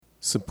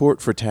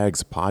Support for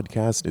Tag's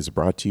podcast is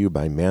brought to you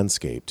by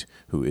Manscaped,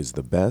 who is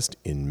the best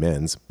in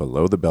men's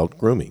below-the-belt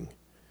grooming.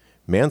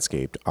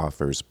 Manscaped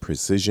offers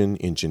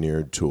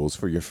precision-engineered tools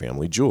for your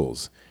family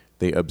jewels.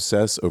 They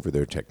obsess over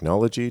their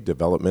technology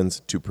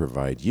developments to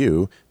provide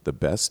you the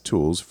best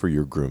tools for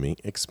your grooming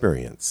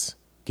experience.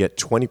 Get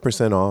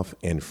 20% off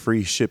and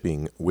free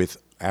shipping with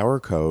our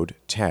code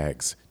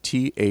TAGS,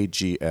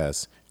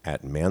 T-A-G-S,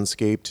 at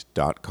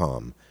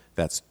manscaped.com.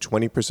 That's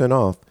 20%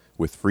 off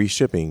with free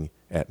shipping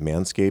at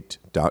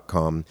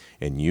manscaped.com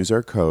and use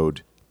our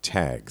code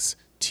TAGS,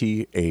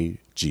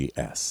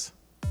 T-A-G-S.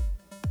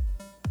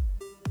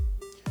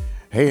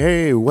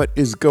 Hey, what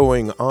is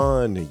going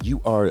on? You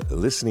are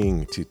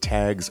listening to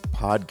Tags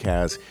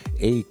Podcast,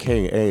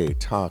 aka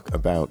Talk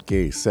About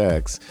Gay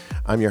Sex.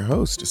 I'm your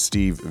host,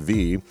 Steve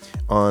V.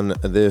 On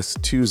this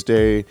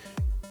Tuesday,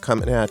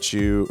 coming at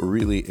you,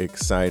 really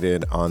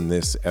excited on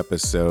this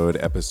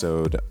episode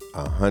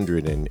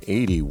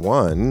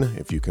 181,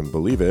 if you can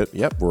believe it.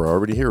 Yep, we're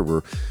already here.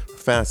 We're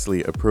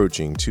fastly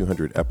approaching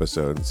 200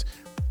 episodes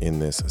in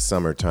this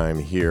summertime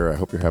here. I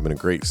hope you're having a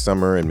great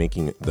summer and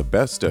making the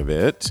best of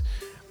it,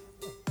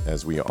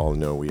 as we all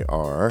know we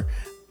are.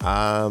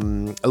 A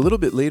little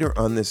bit later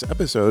on this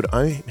episode,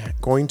 I'm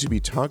going to be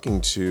talking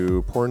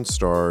to porn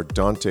star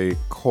Dante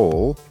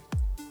Cole,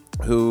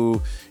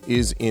 who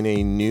is in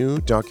a new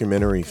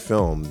documentary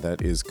film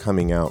that is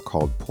coming out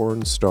called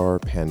Porn Star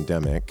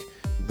Pandemic.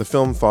 The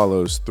film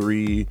follows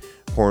three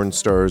porn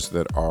stars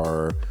that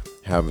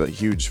have a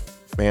huge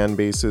fan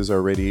bases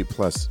already,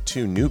 plus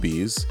two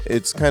newbies.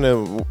 It's kind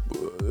of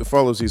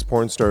follows these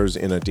porn stars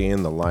in a day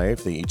in the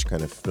life. They each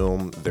kind of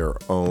film their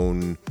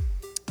own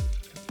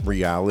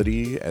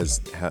reality as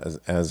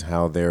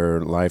how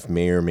their life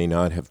may or may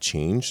not have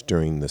changed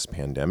during this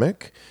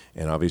pandemic.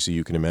 And obviously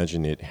you can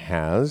imagine it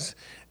has.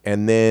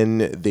 And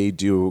then they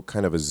do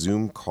kind of a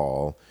Zoom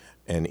call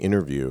and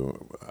interview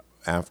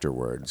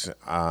afterwards.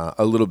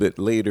 A little bit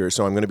later,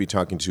 so I'm going to be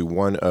talking to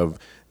one of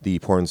the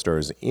porn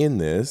stars in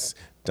this,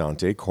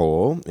 Dante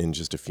Cole, in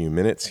just a few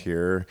minutes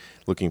here.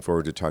 Looking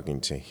forward to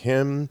talking to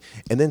him.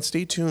 And then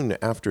stay tuned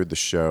after the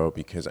show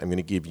because I'm going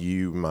to give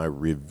you my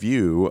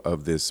review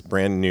of this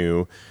brand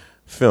new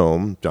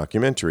film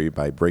documentary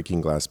by Breaking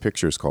Glass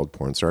Pictures called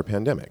Porn Star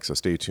Pandemic. So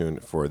stay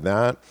tuned for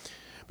that.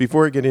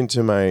 Before I get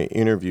into my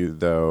interview,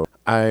 though,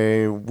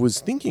 I was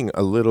thinking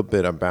a little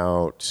bit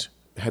about,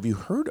 have you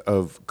heard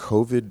of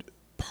COVID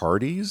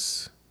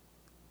parties?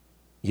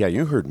 Yeah,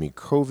 you heard me,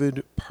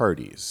 COVID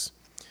parties.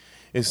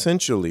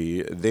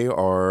 Essentially, they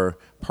are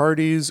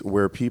parties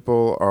where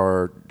people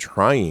are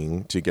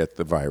trying to get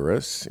the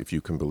virus, if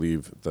you can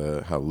believe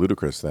how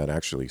ludicrous that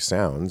actually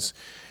sounds.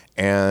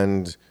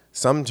 And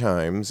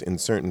sometimes in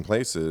certain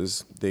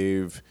places,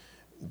 they've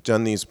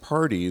done these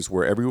parties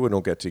where everyone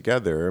will get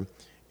together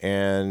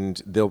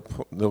and they'll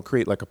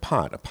create like a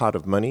pot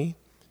of money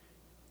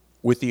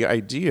with the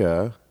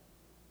idea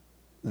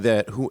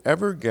that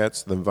whoever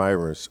gets the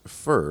virus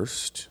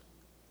first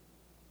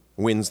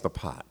wins the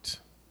pot.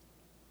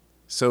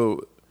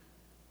 So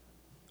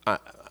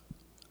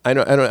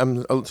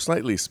I'm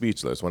slightly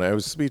speechless. When I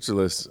was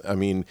speechless, I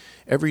mean,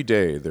 every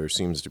day there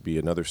seems to be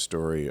another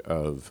story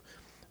of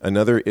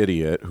another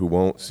idiot who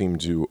won't seem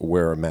to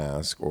wear a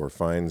mask or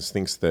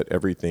thinks that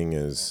everything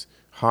is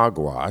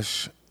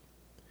hogwash.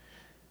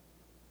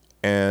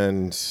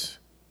 And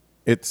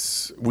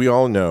we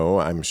all know,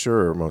 I'm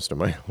sure most of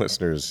my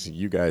listeners,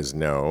 you guys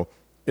know,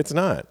 it's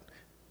not.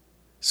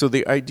 So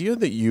the idea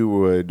that you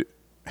would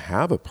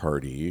have a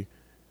party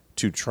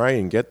to try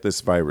and get this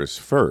virus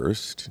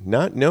first,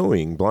 not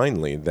knowing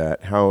blindly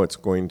that how it's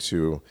going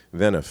to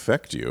then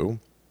affect you,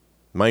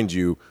 mind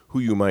you, who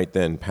you might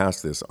then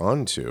pass this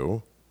on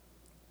to,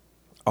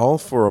 all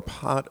for a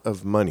pot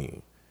of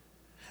money.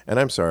 And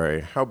I'm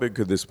sorry, how big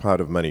could this pot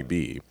of money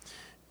be?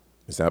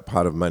 Is that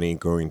pot of money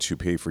going to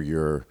pay for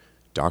your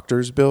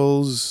doctor's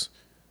bills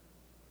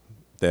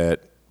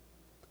that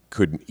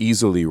could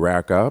easily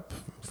rack up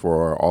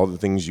for all the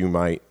things you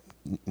might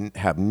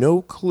have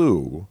no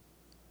clue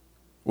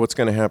what's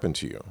going to happen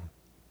to you?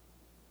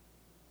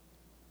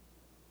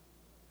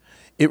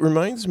 It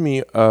reminds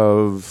me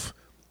of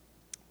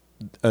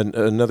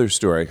another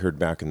story I heard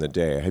back in the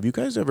day. Have you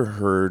guys ever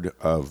heard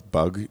of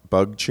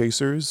bug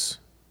chasers?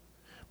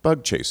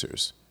 Bug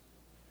chasers.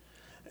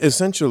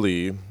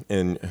 Essentially,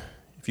 and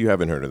if you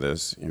haven't heard of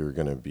this, it's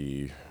going to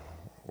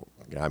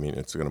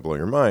blow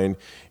your mind.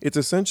 It's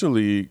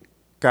essentially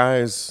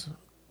guys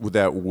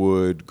that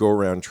would go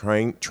around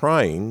trying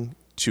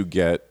to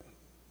get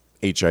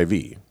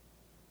HIV,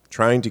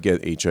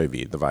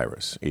 the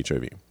virus,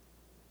 HIV.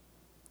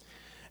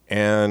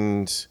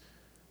 And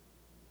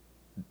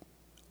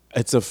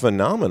it's a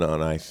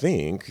phenomenon, I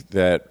think,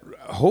 that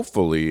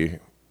hopefully,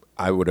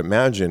 I would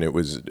imagine it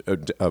was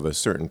of a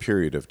certain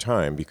period of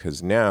time,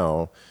 because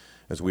now,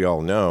 as we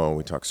all know,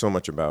 we talk so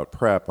much about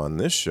PrEP on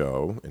this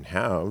show and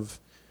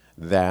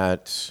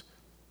that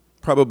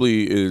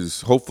probably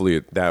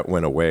hopefully that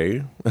went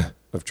away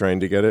of trying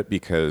to get it,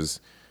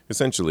 because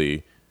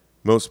essentially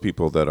most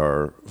people that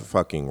are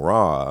fucking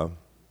raw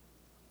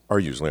are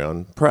usually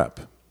on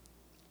PrEP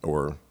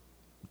or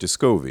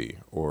Descovy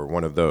or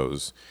one of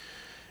those.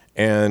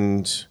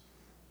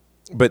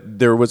 But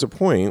there was a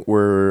point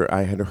where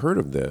I had heard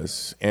of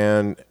this,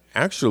 and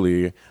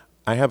actually,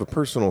 I have a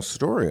personal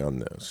story on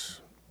this.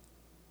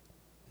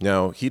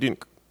 Now, he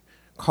didn't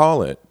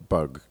call it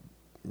bug.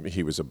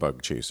 He was a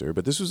bug chaser,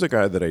 but this was a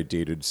guy that I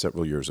dated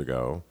several years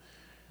ago,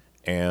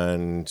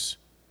 and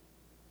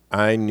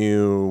I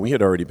knew we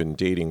had already been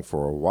dating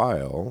for a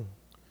while,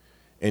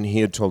 and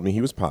he had told me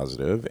he was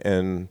positive,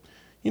 and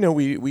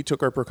we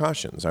took our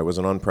precautions. I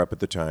wasn't on PrEP at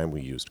the time.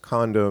 We used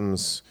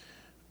condoms.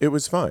 It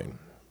was fine.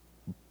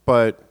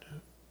 But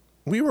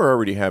we were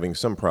already having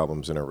some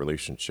problems in our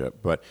relationship.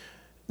 But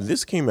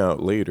this came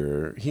out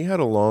later. He had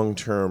a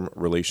long-term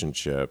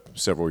relationship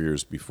several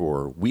years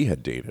before we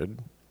had dated.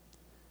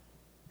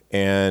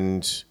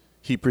 And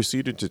he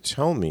proceeded to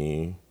tell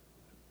me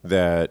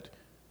that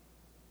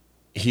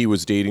he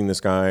was dating this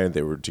guy.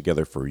 They were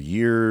together for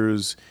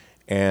years.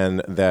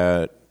 And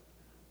that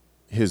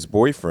his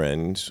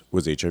boyfriend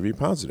was HIV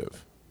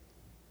positive.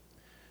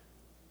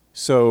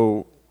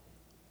 So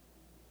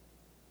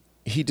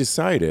he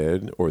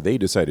decided, or they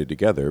decided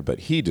together, but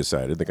he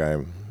decided, the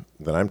guy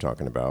that I'm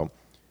talking about,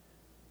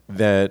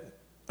 that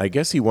I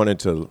guess he wanted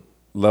to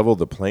level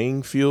the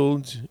playing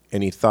field,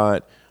 and he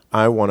thought,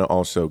 I want to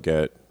also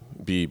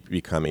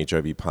become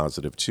HIV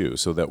positive too,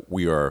 so that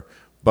we're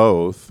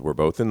both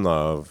in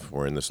love,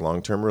 we're in this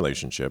long-term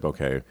relationship.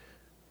 Okay,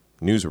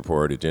 news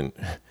report,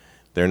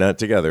 they're not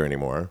together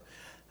anymore.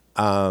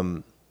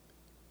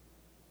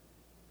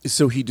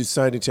 So he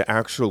decided to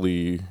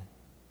actually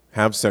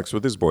have sex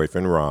with his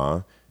boyfriend,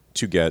 Ra,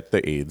 to get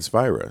the AIDS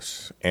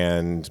virus.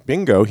 And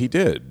bingo, he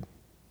did.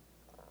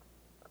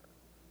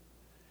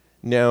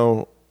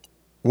 Now,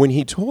 when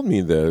he told me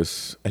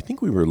this, I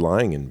think we were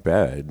lying in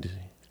bed,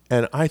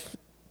 and I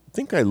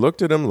think I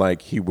looked at him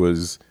like he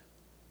was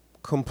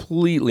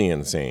completely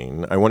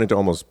insane. I wanted to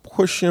almost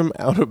push him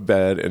out of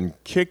bed and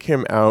kick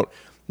him out,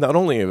 not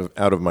only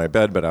out of my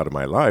bed, but out of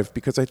my life,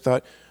 because I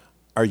thought,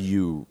 are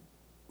you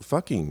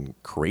fucking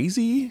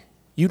crazy?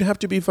 You'd have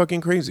to be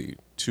fucking crazy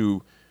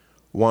to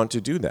want to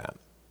do that.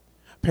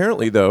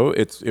 Apparently, though,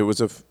 it was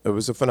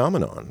a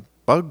phenomenon.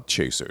 Bug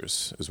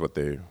chasers is what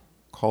they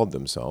called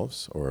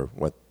themselves, or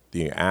what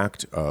the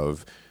act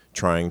of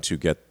trying to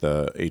get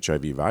the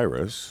HIV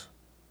virus.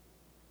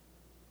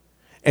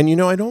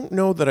 And I don't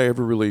know that I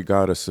ever really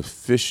got a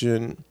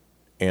sufficient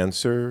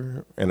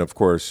answer. And of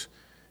course,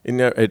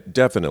 it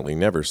definitely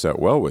never sat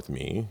well with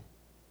me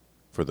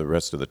for the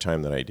rest of the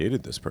time that I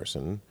dated this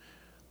person.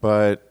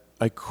 But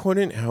I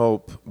couldn't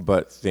help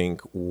but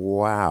think,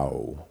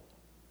 wow.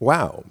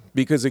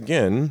 Because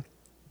again,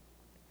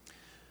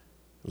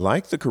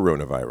 like the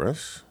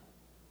coronavirus,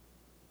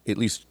 at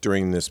least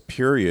during this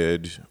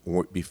period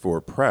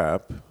before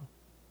PrEP,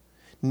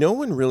 no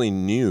one really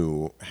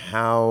knew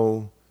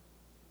how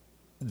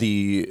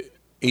the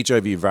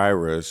HIV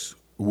virus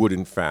would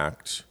in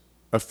fact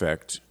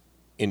affect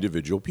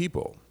individual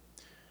people.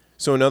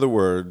 So in other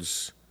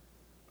words,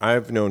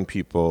 I've known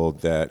people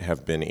that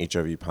have been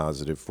HIV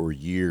positive for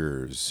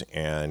years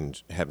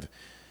and have,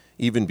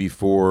 even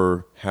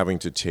before having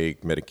to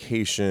take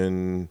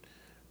medication,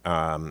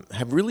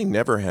 have really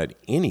never had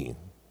any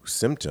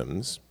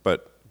symptoms,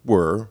 but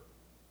were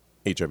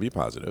HIV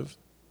positive.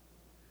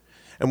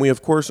 And we,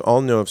 of course,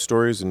 all know of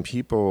stories and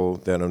people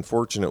that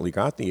unfortunately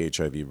got the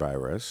HIV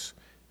virus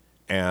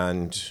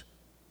and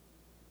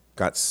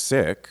got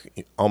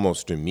sick,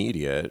 almost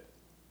immediate,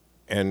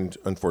 and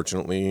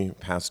unfortunately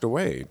passed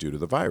away due to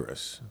the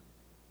virus.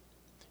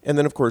 And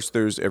then, of course,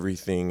 there's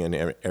everything and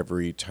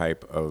every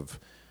type of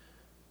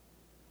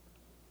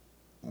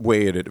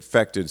way it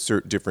affected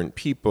certain different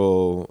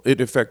people.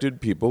 It affected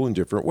people in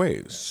different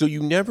ways. So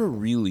you never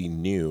really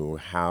knew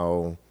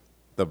how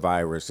the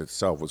virus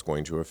itself was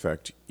going to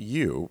affect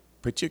you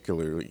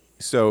particularly.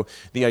 So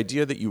the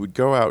idea that you would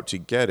go out to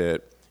get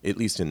it, at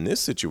least in this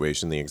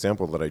situation, the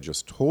example that I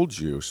just told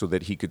you, so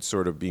that he could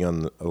sort of be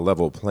on a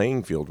level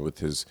playing field with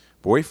his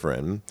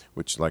boyfriend,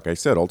 which, like I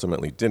said,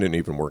 ultimately didn't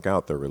even work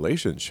out their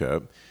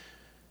relationship,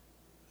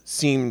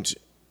 seemed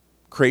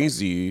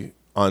crazy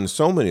on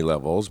so many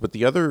levels. But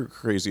the other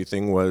crazy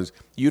thing was,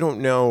 you don't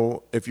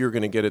know if you're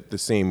going to get it the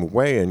same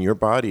way, and your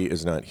body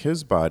is not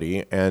his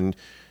body, and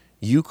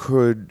you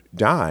could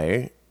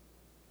die.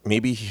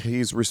 Maybe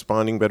he's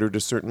responding better to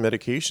certain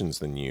medications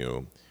than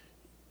you.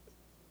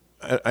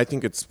 I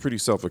think it's pretty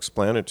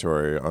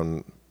self-explanatory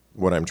on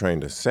what I'm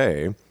trying to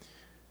say.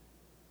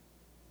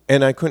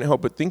 And I couldn't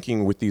help but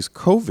thinking with these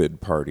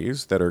COVID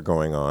parties that are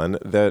going on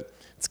that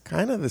it's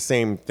kind of the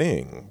same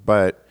thing.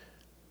 But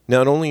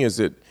not only is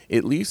it,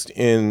 at least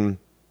in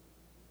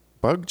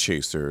bug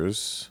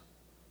chasers,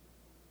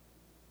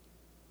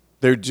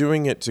 they're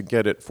doing it to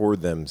get it for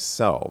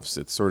themselves.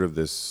 It's sort of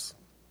this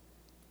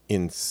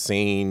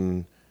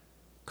insane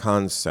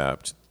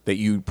concept that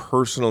you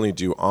personally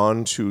do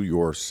onto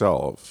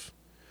yourself.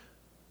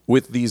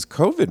 With these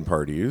COVID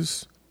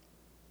parties,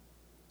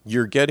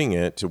 you're getting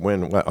it to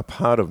win a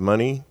pot of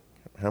money.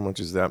 How much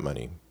is that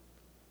money?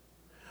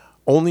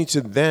 Only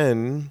to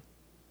then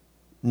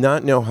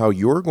not know how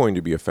you're going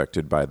to be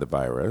affected by the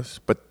virus,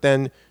 but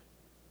then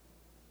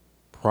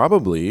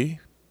probably,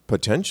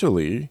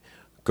 potentially,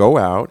 go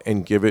out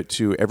and give it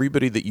to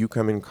everybody that you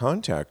come in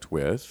contact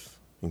with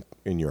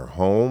in your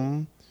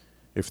home.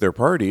 If they're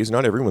parties,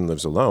 not everyone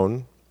lives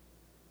alone.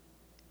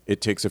 It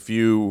takes a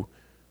few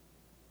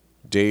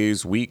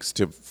days, weeks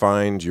to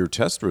find your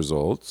test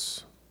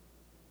results.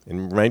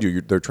 And mind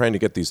you, they're trying to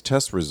get these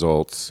test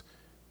results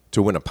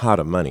to win a pot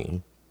of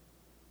money.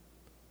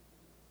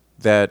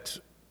 That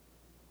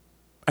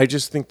I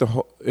just think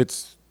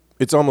it's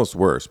almost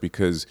worse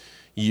because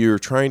you're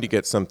trying to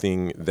get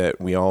something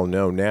that we all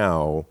know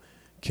now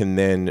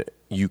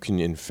you can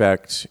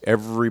infect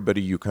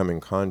everybody you come in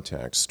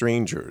contact,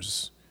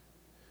 strangers.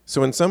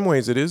 So in some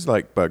ways it is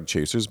like bug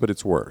chasers, but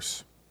it's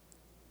worse.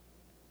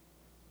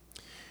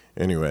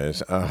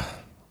 Anyways,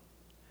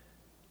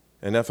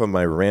 enough of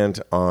my rant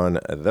on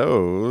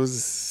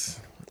those.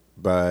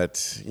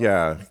 But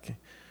yeah,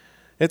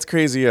 it's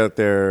crazy out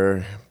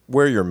there.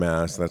 Wear your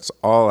mask. That's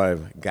all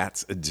I've got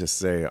to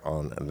say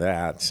on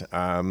that.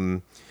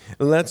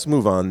 Let's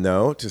move on,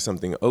 though, to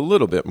something a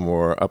little bit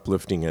more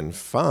uplifting and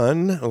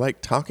fun,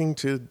 like talking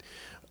to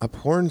a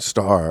porn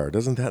star.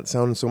 Doesn't that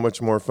sound so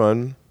much more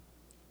fun?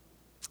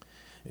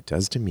 It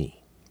does to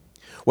me.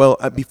 Well,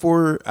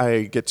 before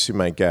I get to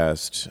my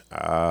guest,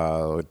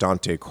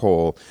 Dante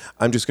Cole,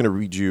 I'm just going to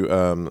read you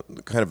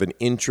kind of an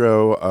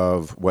intro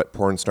of what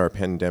Porn Star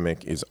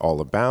Pandemic is all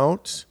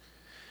about.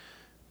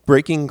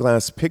 Breaking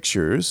Glass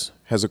Pictures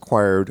has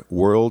acquired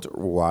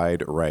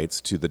worldwide rights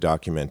to the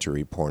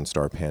documentary Porn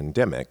Star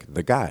Pandemic,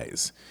 The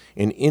Guys,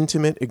 an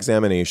intimate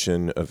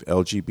examination of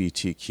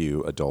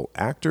LGBTQ adult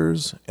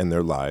actors and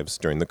their lives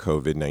during the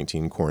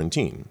COVID-19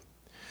 quarantine.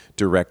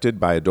 Directed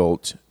by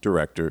adult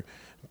director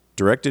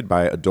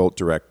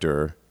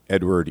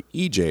Edward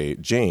E.J.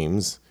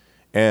 James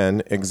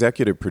and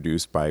executive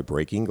produced by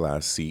Breaking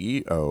Glass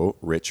CEO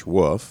Rich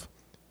Wolf,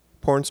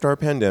 Porn Star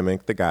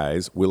Pandemic, The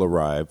Guys will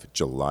arrive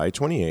July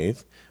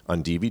 28th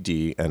on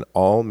DVD and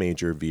all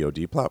major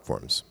VOD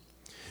platforms.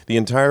 The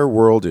entire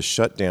world is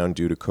shut down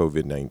due to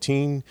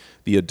COVID-19.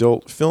 The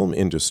adult film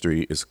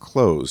industry is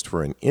closed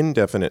for an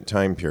indefinite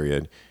time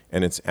period,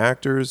 and its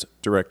actors,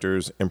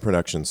 directors, and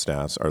production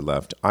staffs are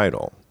left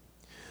idle.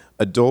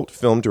 Adult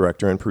film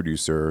director and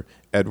producer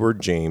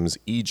Edward James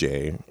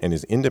E.J. and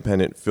his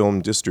independent film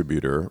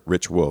distributor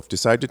Rich Wolf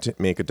decided to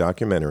make a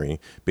documentary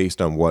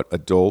based on what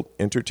adult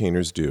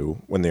entertainers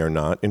do when they are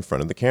not in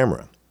front of the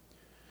camera.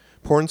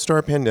 Porn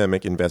Star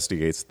Pandemic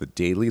investigates the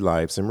daily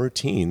lives and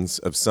routines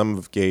of some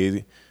of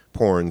gay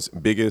porn's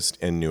biggest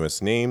and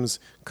newest names,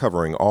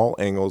 covering all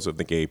angles of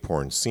the gay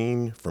porn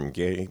scene, from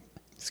gay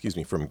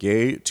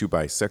to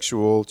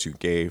bisexual to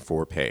gay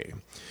for pay.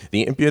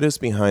 The impetus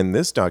behind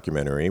this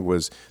documentary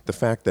was the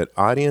fact that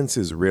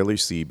audiences rarely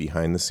see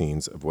behind the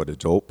scenes of what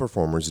adult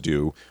performers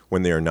do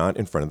when they are not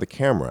in front of the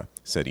camera,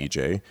 said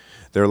EJ.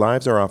 Their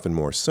lives are often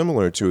more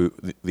similar to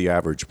the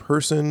average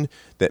person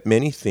that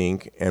many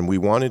think, and we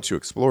wanted to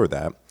explore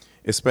that,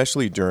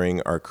 especially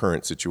during our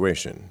current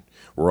situation.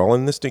 We're all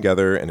in this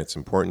together, and it's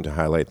important to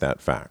highlight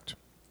that fact.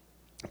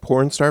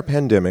 Porn Star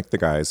Pandemic, The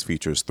Guys,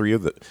 features three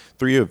of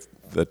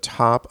the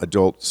top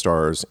adult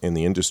stars in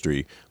the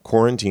industry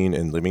quarantined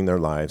and living their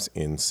lives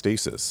in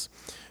stasis.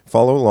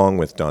 Follow along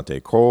with Dante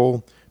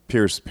Cole,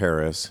 Pierce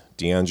Paris,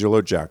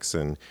 D'Angelo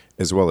Jackson,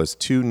 as well as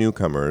two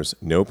newcomers,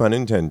 no pun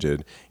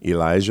intended,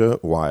 Elijah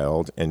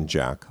Wilde and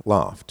Jack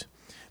Loft.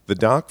 The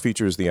doc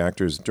features the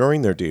actors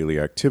during their daily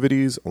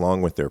activities,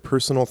 along with their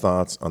personal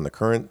thoughts on the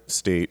current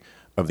state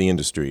of the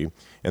industry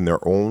and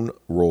their own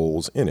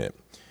roles in it,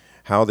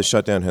 how the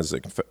shutdown has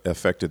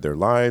affected their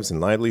lives and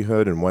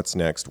livelihood, and what's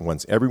next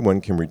once everyone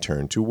can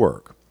return to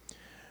work.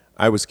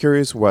 I was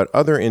curious what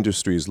other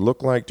industries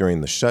look like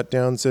during the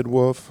shutdown, said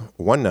Wolf.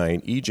 One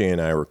night, EJ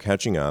and I were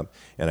catching up,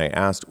 and I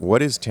asked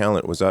what his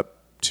talent was up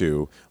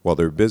to while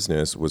their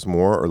business was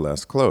more or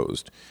less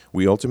closed.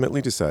 We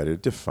ultimately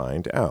decided to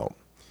find out.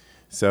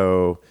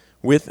 So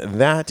with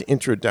that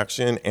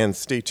introduction, and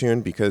stay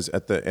tuned because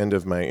at the end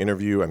of my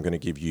interview, I'm going to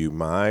give you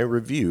my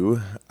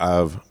review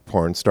of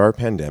Porn Star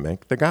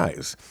Pandemic, The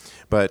Guys.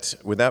 But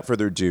without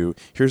further ado,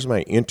 here's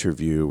my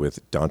interview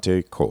with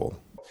Dante Cole.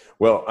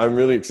 Well, I'm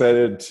really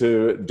excited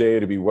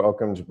today to be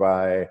welcomed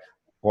by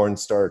porn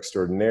star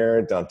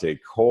extraordinaire Dante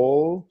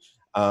Cole,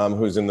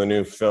 who's in the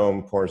new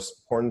film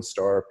Porn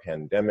Star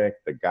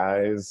Pandemic, The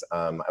Guys.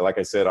 Like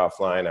I said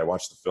offline, I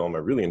watched the film. I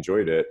really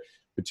enjoyed it,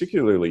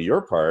 particularly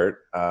your part.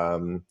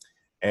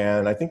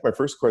 And I think my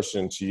first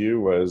question to you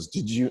was,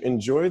 did you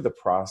enjoy the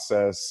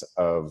process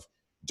of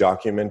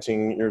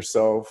documenting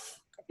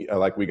yourself?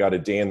 Like we got a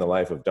day in the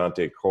life of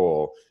Dante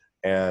Cole.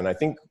 And I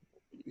think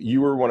you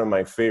were one of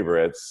my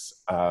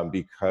favorites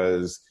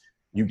because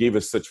you gave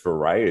us such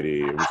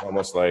variety. It was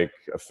almost like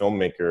a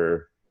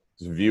filmmaker's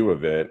view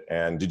of it.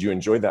 And did you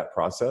enjoy that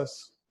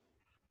process?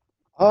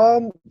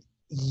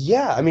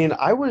 Yeah, I mean,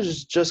 I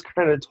was just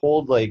kind of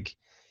told like,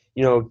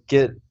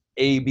 get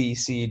A, B,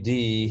 C,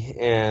 D,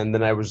 and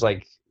then I was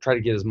like try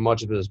to get as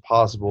much of it as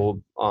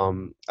possible.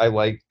 I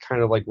like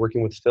kind of like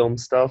working with film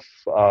stuff.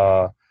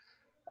 I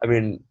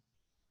mean,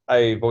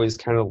 I've always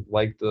kind of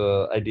liked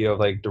the idea of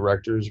like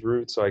director's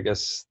route. So I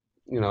guess,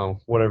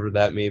 whatever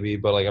that may be,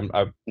 but like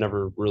I've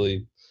never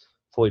really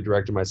fully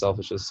directed myself.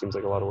 It just seems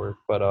like a lot of work.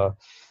 But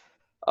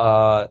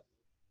uh,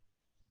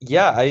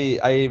 yeah,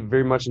 I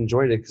very much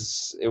enjoyed it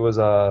because it was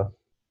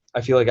I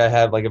feel like I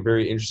had like a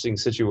very interesting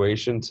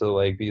situation to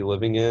like be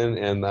living in,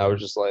 and I was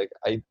just like,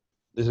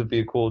 this would be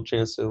a cool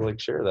chance to like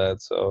share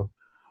that. So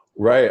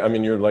Right. I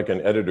mean, you're like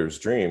an editor's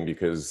dream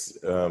because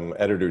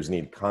editors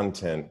need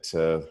content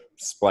to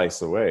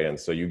splice away. And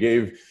so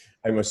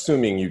I'm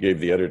assuming you gave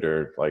the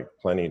editor like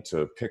plenty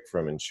to pick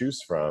from and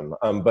choose from.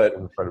 But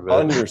quite a bit.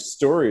 on your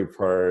story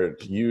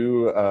part,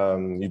 you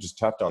just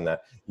tapped on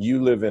that.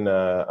 You live in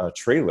a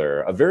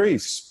trailer, a very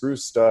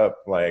spruced up,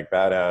 like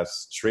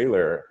badass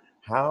trailer.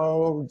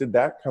 How did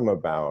that come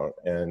about?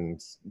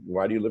 And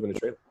why do you live in a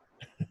trailer?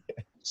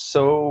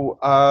 So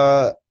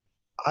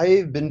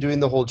I've been doing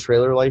the whole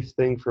trailer life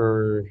thing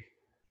for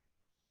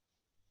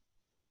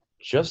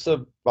just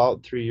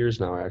about 3 years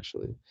now,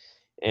 actually.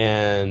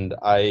 And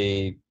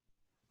I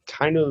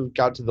kind of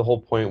got to the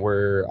whole point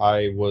where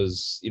I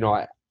was,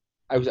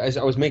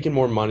 I was making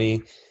more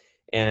money,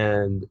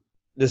 and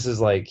this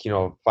is like,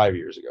 5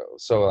 years ago.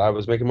 So I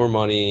was making more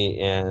money,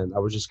 and I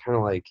was just kind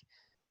of like,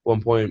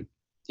 one point,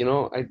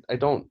 I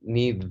don't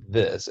need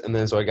this. And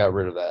then so I got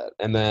rid of that.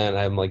 And then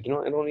I'm like,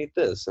 I don't need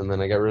this. And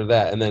then I got rid of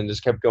that. And then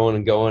just kept going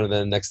and going. And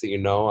then next thing you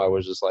know, I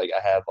was just like,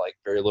 I had like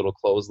very little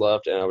clothes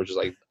left. And I was just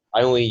like,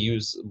 I only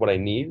use what I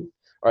need,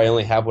 or I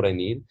only have what I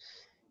need.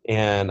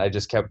 And I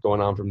just kept going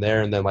on from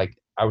there. And then like,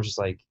 I was just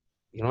like,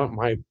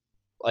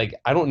 like,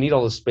 I don't need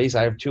all this space.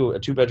 I have a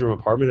 2 bedroom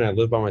apartment and I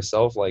live by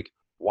myself. Like,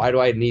 why do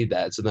I need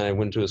that? So then I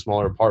went to a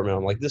smaller apartment.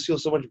 I'm like, this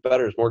feels so much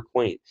better. It's more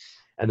quaint.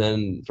 And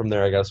then from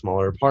there, I got a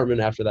smaller apartment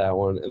after that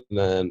one. And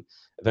then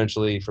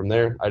eventually from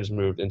there, I just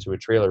moved into a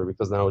trailer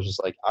because now I was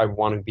just like, I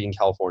want to be in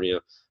California,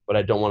 but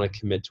I don't want to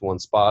commit to one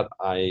spot.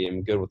 I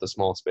am good with a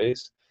small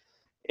space.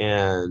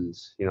 And,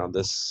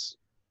 this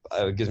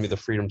gives me the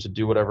freedom to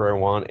do whatever I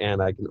want.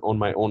 And I can own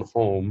my own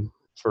home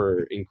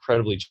for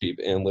incredibly cheap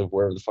and live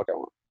wherever the fuck I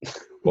want.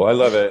 Well, I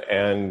love it.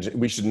 And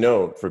we should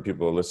note for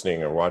people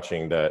listening or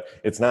watching that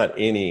it's not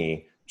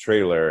any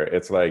trailer.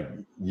 It's like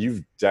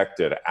you've decked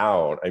it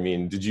out. I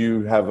mean, did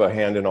you have a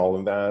hand in all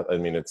of that? I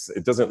mean,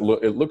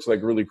 it looks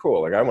like really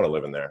cool. Like I want to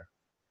live in there.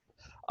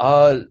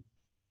 Uh,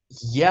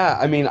 yeah,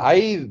 I mean,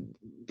 I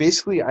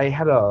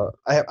had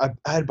I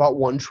had bought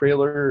one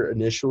trailer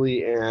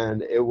initially,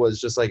 and it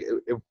was just like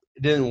it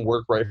didn't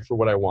work right for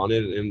what I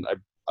wanted, and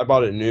I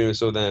bought it new.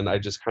 So then I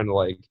just kind of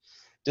like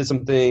did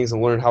some things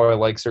and learned how I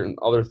like certain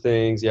other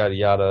things, yada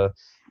yada.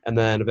 And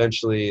then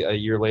eventually, a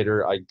year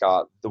later, I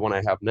got the one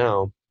I have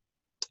now,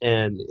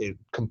 and it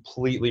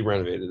completely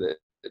renovated it.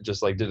 It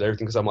just like did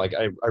everything because I'm like,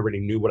 I already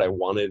knew what I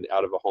wanted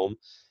out of a home.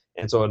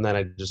 And then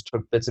I just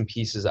took bits and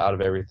pieces out of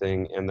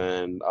everything, and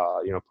then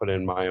put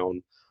in my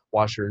own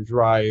washer and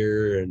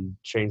dryer, and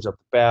changed up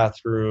the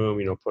bathroom.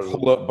 Put a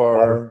Pull up water,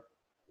 bar.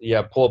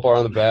 yeah, pull up bar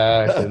on the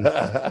back. And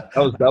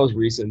that was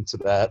recent to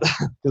that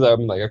because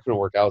I'm like, I couldn't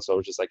work out, so I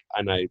was just like,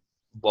 and I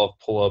love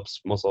pull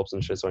ups, muscle ups,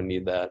 and shit, so I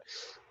need that.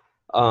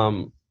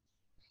 Um,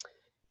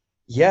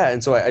 yeah,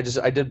 and so I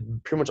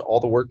did pretty much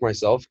all the work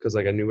myself because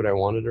like I knew what I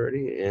wanted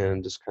already,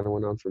 and just kind of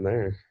went on from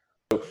there.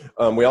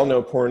 We all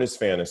know porn is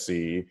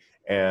fantasy.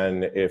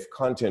 And if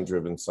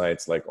content-driven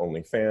sites like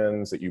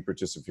OnlyFans that you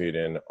participate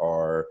in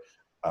are,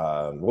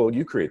 well,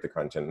 you create the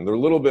content, and they're a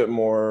little bit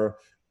more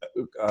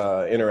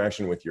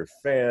interaction with your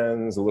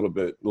fans, a little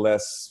bit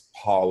less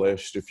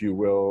polished, if you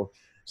will.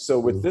 So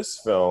with this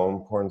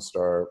film, Porn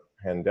Star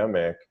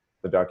Pandemic,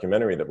 the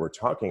documentary that we're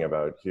talking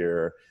about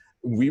here,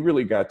 we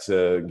really got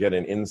to get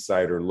an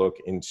insider look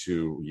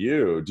into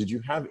you. Did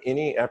you have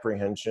any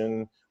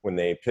apprehension when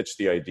they pitched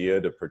the idea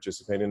to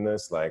participate in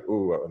this? Like,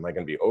 ooh, am I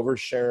going to be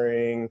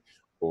oversharing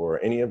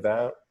or any of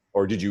that?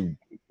 Or did you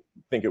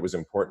think it was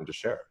important to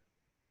share?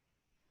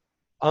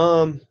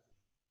 Um,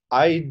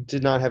 I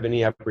did not have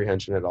any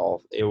apprehension at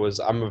all.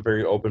 I'm a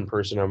very open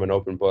person. I'm an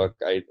open book.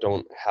 I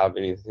don't have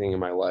anything in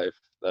my life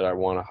that I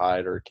want to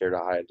hide or care to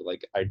hide.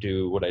 Like, I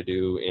do what I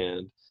do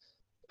and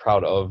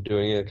proud of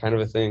doing it, kind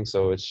of a thing.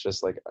 So it's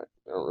just like, I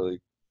don't really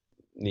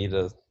need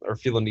to, or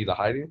feel the need to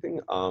hide anything.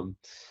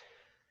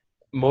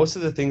 Most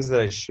of the things that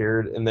I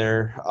shared in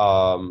there,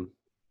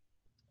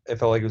 it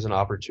felt like it was an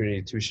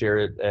opportunity to share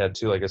it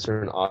to like a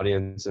certain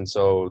audience. And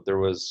so there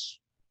was,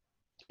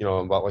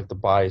 about like the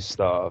buy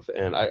stuff,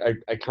 and I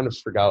kind of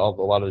forgot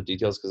a lot of the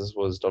details because this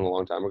was done a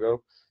long time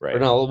ago. Or Right.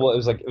 no, well, it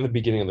was like in the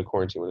beginning of the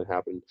quarantine when it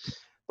happened.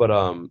 But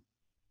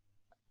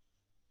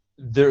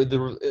there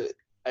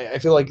I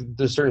feel like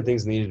there's certain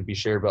things needed to be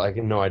shared, but like,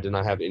 no, I did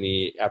not have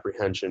any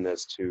apprehension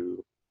as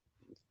to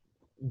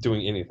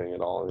doing anything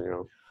at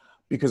all.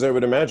 Because I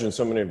would imagine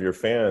so many of your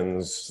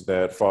fans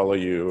that follow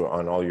you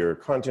on all your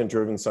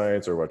content-driven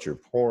sites or watch your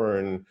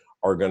porn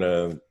are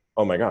gonna,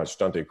 oh my gosh,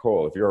 Dante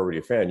Cole, if you're already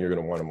a fan, you're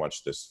gonna want to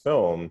watch this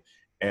film,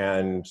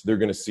 and they're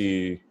gonna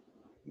see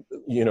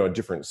a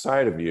different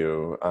side of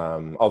you.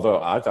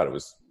 Although I thought it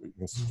was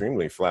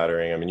extremely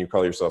flattering. I mean, you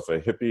call yourself a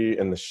hippie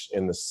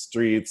in the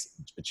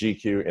streets,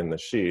 GQ in the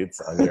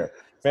sheets on your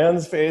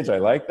fans page. I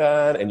like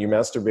that. And you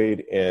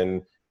masturbate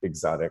in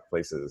exotic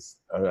places.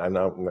 I'm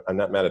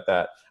not mad at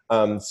that.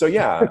 So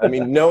yeah, I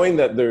mean, knowing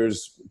that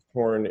there's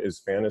porn is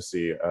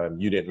fantasy,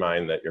 you didn't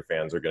mind that your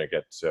fans are going to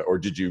get to, or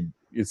did you?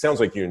 It sounds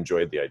like you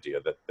enjoyed the idea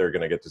that they're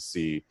going to get to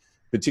see,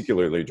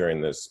 particularly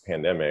during this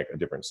pandemic, a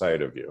different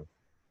side of you.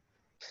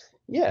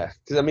 Yeah,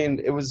 because I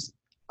mean,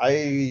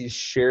 I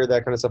share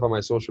that kind of stuff on my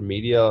social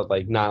media,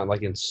 like not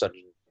like in such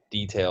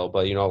detail,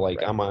 but like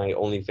Right. on my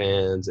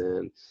OnlyFans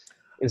and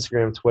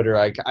Instagram, Twitter,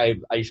 I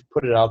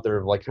put it out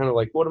there, like kind of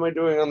like what am I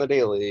doing on the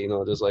daily,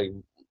 just like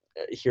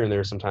here and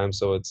there sometimes.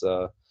 So it's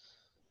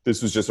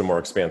This was just a more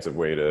expansive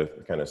way to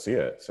kind of see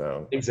it. So I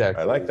like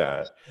exactly.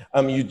 that.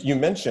 You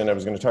mentioned, I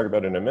was going to talk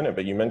about it in a minute,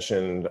 but you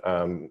mentioned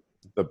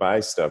the bi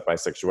stuff,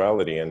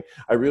 bisexuality, and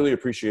I really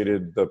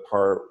appreciated the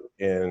part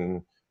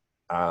in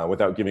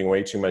without giving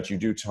away too much. You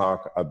do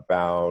talk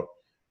about.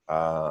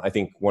 I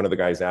think one of the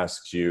guys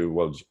asked you,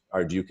 "Well,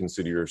 do you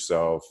consider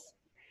yourself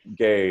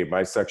gay,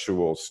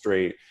 bisexual,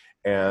 straight?"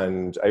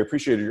 And I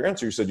appreciated your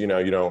answer. You said, you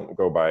don't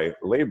go by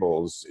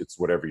labels, it's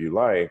whatever you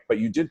like, but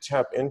you did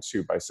tap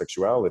into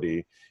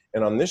bisexuality.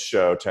 And on this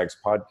show, Tags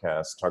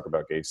Podcast, Talk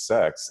About Gay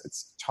Sex,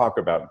 it's talk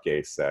about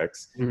gay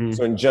sex. Hmm.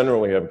 So in general,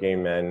 we have gay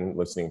men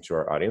listening to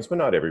our audience, but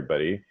not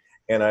everybody.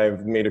 And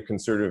I've made a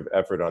concerted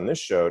effort on this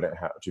show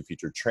to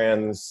feature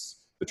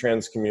the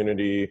trans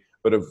community,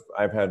 but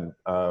I've had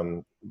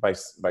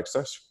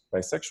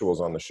bisexuals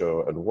on the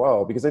show as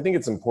well, because I think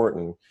it's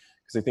important,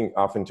 because I think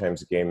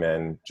oftentimes gay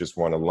men just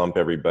want to lump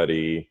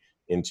everybody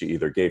into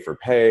either gay for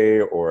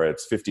pay or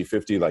it's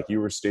 50-50, like you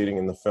were stating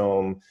in the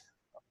film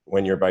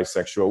when you're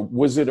bisexual.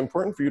 Was it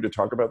important for you to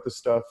talk about this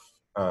stuff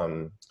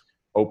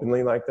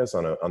openly like this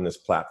on this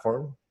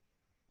platform?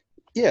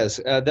 Yes,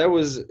 that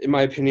was, in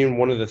my opinion,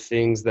 one of the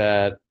things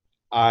that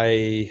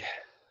I,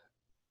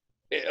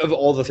 of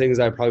all the things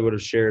I probably would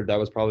have shared, that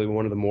was probably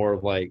one of the more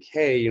of like,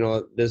 hey,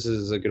 this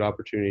is a good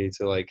opportunity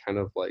to like kind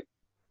of like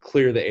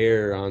clear the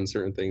air on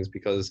certain things,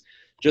 because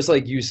just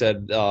like you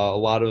said,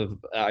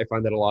 I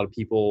find that a lot of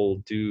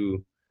people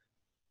do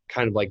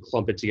kind of like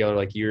clump it together,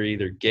 like you're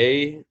either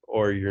gay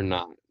or you're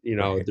not.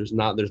 Right. There's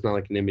not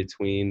like an in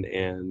between,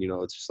 and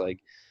it's just like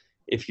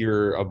if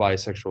you're a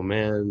bisexual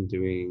man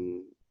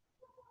doing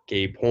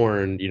gay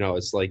porn,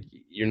 it's like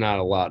you're not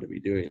allowed to be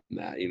doing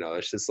that.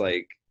 It's just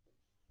like,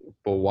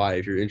 but why?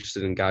 If you're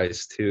interested in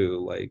guys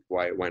too, like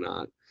why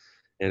not?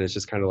 And it's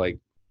just kind of like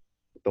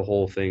the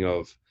whole thing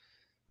of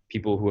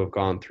people who have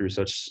gone through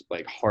such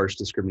like harsh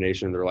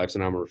discrimination in their lives,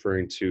 and I'm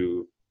referring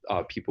to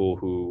people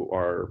who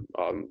are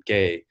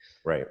gay.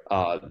 Right.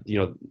 Uh, you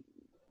know,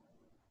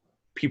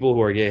 People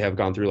who are gay have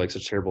gone through like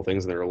such terrible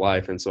things in their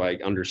life, and so I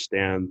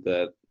understand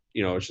that.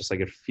 It's just like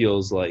it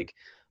feels like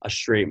a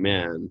straight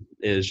man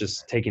is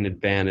just taking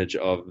advantage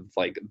of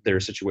like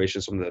their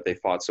situation, something that they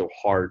fought so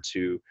hard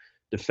to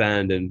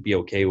defend and be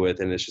okay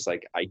with, and it's just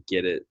like I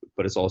get it,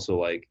 but it's also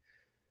like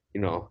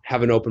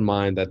have an open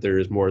mind that there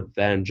is more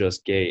than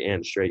just gay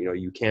and straight.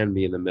 You can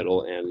be in the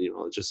middle, and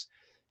just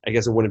I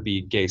guess it wouldn't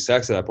be gay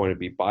sex at that point; it'd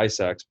be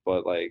bisex.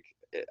 But like,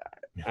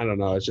 I don't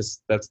know. It's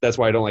just that's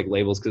why I don't like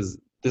labels, because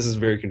this is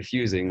very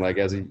confusing. Like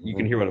as you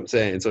can hear what I'm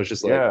saying, so it's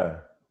just Yeah.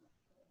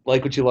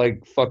 like what you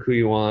like, fuck who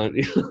you want.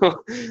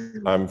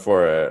 I'm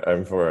for it.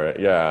 I'm for it.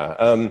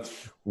 Yeah.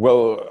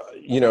 Well,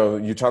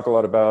 you talk a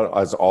lot about,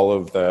 as all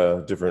of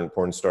the different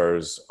porn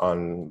stars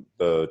on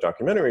the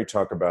documentary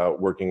talk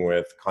about, working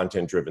with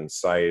content-driven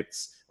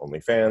sites,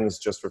 OnlyFans,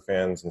 Just for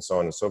Fans, and so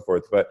on and so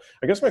forth. But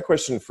I guess my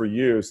question for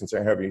you, since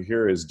I have you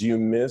here, is: do you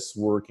miss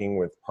working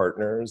with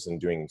partners and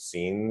doing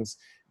scenes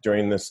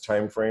during this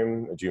time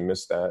frame? Do you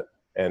miss that?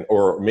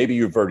 Or maybe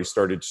you've already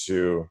started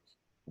to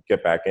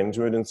get back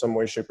into it in some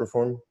way, shape, or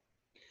form?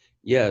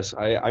 Yes,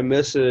 I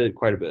miss it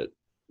quite a bit.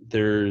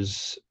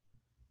 There's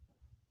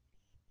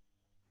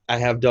I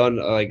have done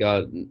like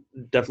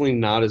definitely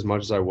not as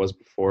much as I was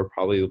before.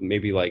 Probably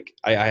maybe like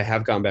I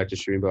have gone back to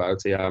streaming, but I would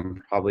say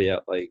I'm probably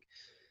at like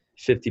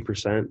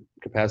 50%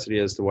 capacity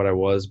as to what I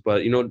was.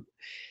 But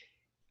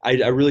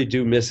I really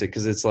do miss it,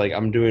 because it's like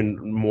I'm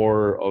doing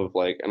more of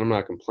like, and I'm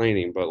not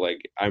complaining, but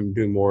like I'm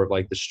doing more of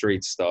like the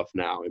straight stuff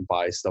now and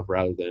bi stuff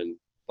rather than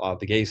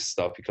the gay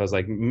stuff, because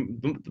like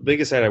the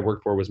biggest site I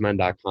worked for was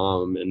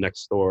men.com and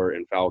Nextdoor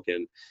and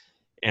Falcon,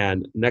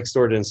 and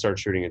Nextdoor didn't start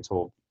shooting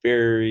until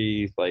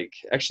very like,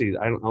 actually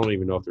I don't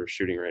even know if they're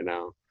shooting right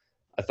now.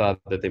 I thought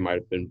that they might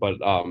have been, but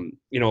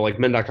like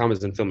men.com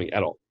isn't filming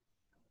at all.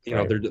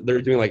 Right.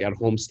 They're doing like at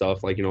home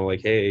stuff, like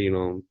like, hey,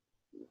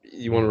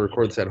 you want to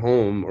record this at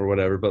home or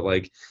whatever, but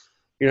like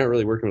you're not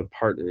really working with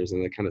partners,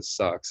 and it kind of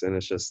sucks. And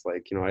it's just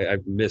like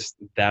I've missed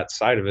that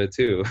side of it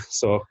too.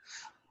 So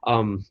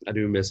I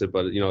do miss it,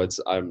 but it's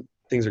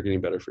things are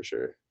getting better for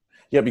sure.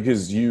 Yeah,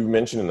 because you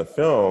mentioned in the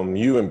film,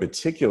 you in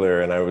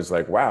particular, and I was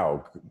like,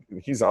 wow,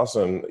 he's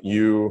awesome.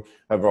 You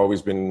have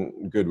always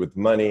been good with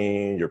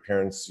money. Your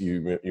parents,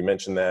 you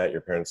mentioned that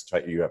your parents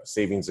taught you have a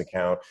savings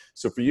account.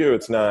 So for you,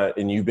 it's not,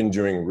 and you've been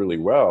doing really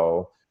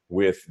well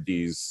with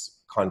these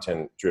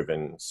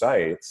content-driven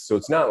sites. So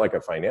it's not like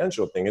a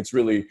financial thing. It's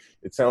really,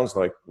 it sounds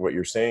like what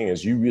you're saying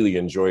is you really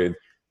enjoyed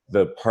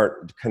the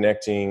part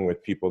connecting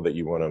with people that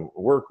you want to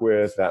work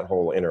with, that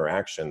whole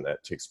interaction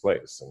that takes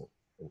place. And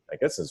I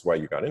guess that's why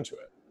you got into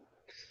it.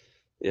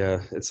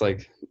 Yeah, it's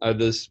like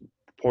this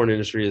porn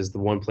industry is the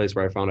one place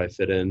where I found I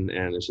fit in,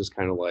 and it's just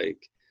kind of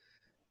like,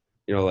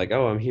 like,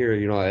 oh, I'm here,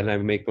 and I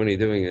make money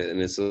doing it,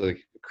 and it's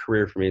like a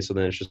career for me. So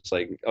then it's just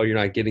like, oh, you're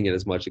not getting it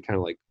as much. It kind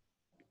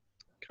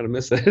of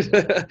miss it.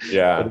 But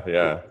Yeah, it's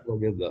yeah. still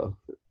good though.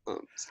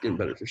 It's getting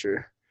better for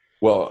sure.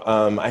 Well,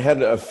 I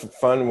had a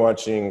fun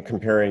watching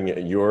comparing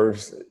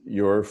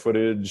your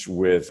footage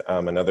with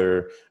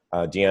another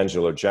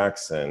D'Angelo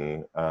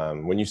Jackson.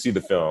 When you see the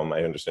film,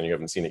 I understand you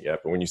haven't seen it yet,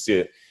 but when you see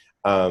it,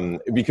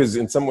 because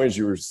in some ways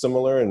you were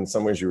similar, and in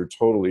some ways you were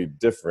totally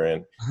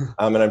different.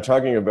 And I'm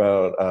talking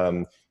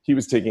about he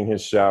was taking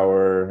his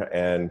shower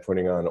and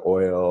putting on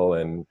oil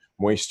and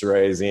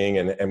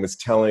moisturizing, and was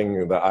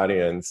telling the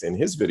audience in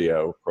his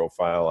video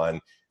profile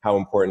on how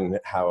important,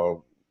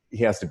 how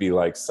he has to be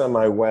like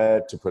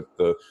semi-wet to put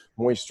the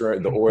moisture,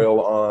 the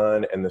oil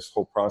on, and this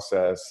whole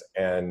process.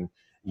 And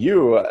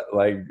you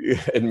like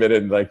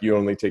admitted like you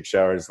only take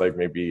showers like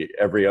maybe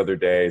every other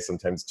day,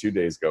 sometimes 2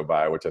 days go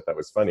by, which I thought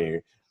was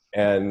funny.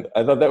 And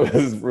I thought that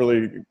was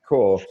really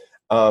cool.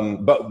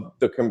 But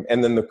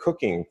and then the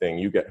cooking thing,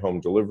 you get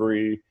home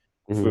delivery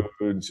Mhm.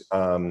 food,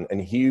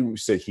 and he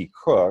said he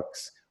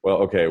cooks. Well,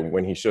 okay,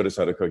 when he showed us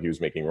how to cook, he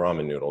was making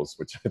ramen noodles,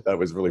 which I thought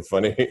was really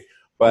funny. Ramen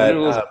But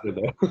noodles are good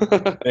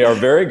though. they are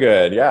very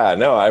good. Yeah,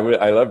 no,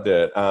 I loved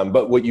it.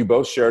 But what you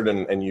both shared,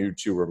 and you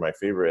two were my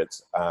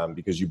favorites,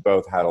 because you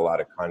both had a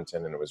lot of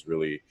content and it was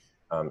really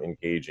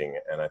engaging.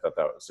 And I thought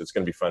that was, it's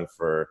going to be fun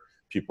for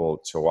people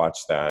to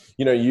watch that.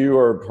 You know, you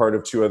are part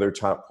of two other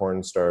top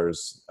porn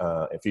stars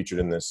featured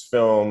in this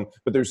film,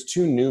 but there's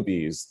two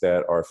newbies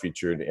that are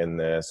featured in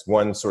this.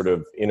 One sort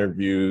of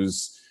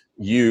interviews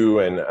you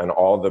and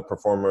all the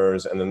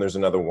performers, and then there's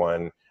another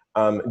one.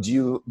 Do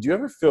you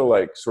ever feel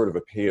like sort of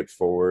a pay it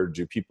forward?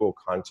 Do people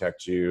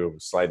contact you,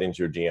 slide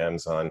into your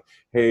DMs on,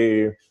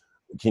 hey,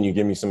 can you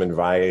give me some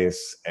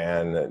advice?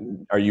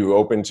 And are you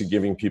open to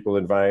giving people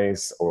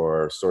advice,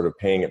 or sort of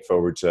paying it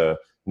forward to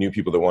new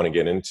people that want to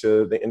get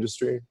into the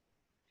industry?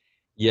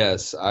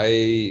 Yes,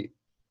 I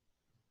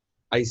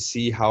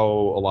see how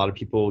a lot of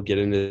people get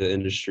into the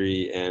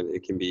industry, and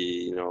it can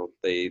be,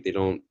 they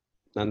don't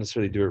not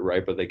necessarily do it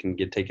right, but they can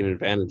get taken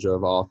advantage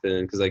of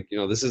often, because like,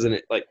 this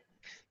isn't like,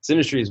 this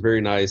industry is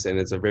very nice and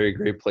it's a very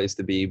great place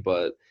to be,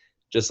 but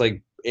just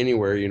like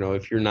anywhere,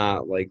 if you're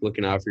not like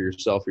looking out for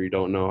yourself, or you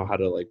don't know how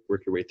to like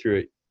work your way through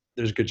it,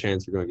 there's a good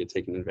chance you're going to get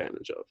taken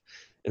advantage of.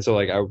 And so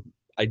like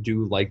I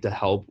do like to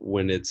help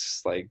when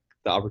it's like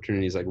the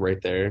opportunity is like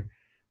right there.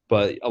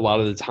 But a lot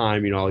of the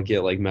time, I'll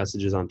get like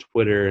messages on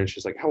Twitter, and it's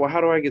just like,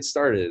 how do I get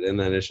started? And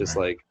then it's just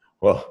Right. like,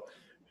 Well,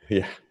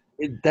 yeah.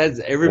 that's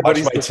Watch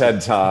everybody's my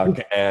different. TED talk,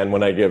 and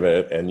when I give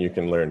it, and you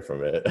can learn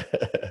from it.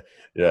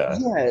 Yeah.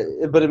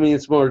 Yeah, but I mean,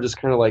 it's more just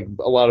kind of like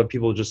a lot of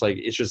people just like,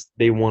 it's just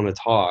they want to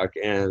talk,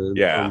 and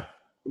Yeah.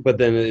 but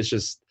then it's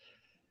just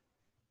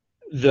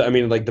I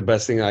mean, like the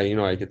best thing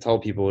I could tell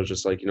people is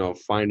just like,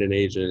 find an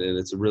agent, and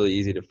it's really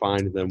easy to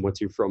find. And then once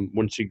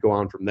you go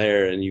on from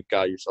there, and you've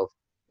got yourself,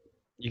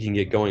 you can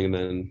get going, and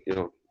then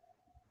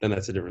then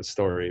that's a different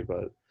story.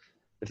 But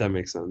if that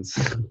makes sense.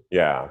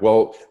 Yeah.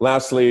 Well,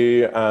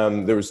 lastly,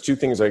 there was two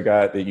things I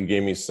got that you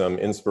gave me some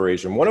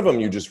inspiration. One of them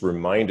you just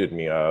reminded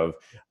me of,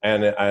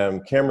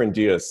 and Cameron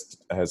Diaz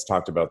has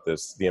talked about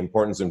this: the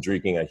importance of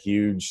drinking a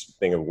huge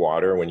thing of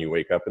water when you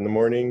wake up in the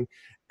morning.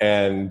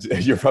 And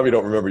you probably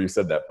don't remember you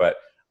said that, but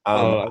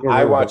I don't I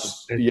remember.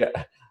 watched. Yeah.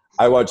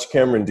 I watched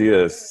Cameron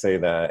Diaz say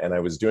that, and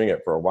I was doing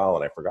it for a while,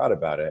 and I forgot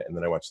about it. And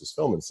then I watched this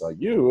film and saw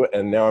you,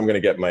 and now I'm going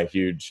to get my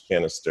huge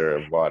canister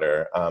of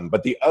water.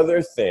 But the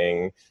other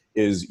thing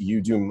is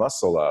you do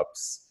muscle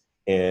ups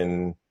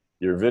in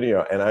your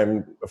video, and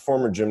I'm a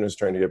former gymnast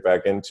trying to get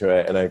back into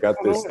it, and I got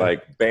Oh, no this way.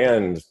 like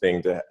band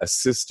thing to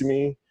assist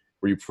me,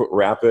 where you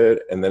wrap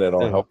it, and then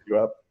it'll Yeah. help you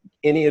up.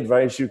 Any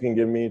advice you can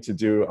give me to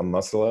do a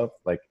muscle up,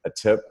 like a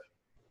tip?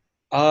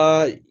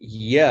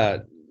 Yeah.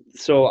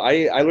 So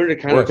I learned to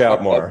kind Work of out fuck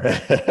up. more.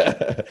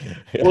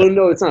 Yeah. Well,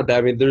 no, it's not that.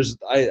 I mean,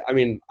 I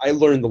mean, I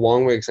learned the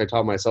long way because I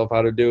taught myself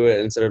how to do it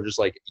instead of just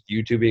like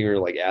YouTubing or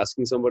like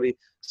asking somebody.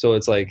 So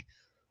it's like,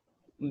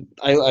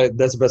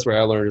 that's the best way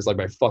I learned, is like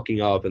by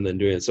fucking up and then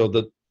doing it. So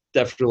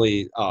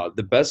definitely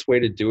the best way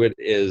to do it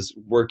is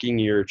working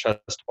your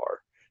chest bar,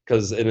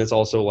 and it's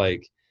also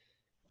like,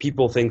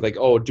 people think like,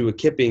 oh, do a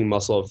kipping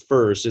muscle up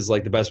first is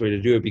like the best way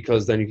to do it,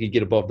 because then you can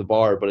get above the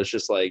bar. But it's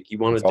just like, you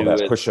want It's to all do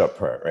that it. push up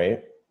part,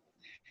 right?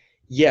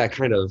 Yeah,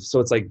 kind of. So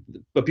it's like,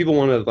 but people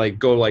want to like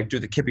go like do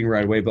the kipping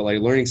right away, but like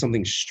learning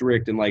something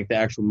strict and like the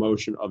actual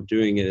motion of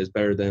doing it is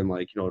better than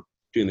like,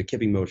 doing the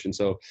kipping motion.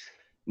 So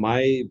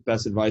My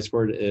best advice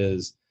for it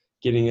is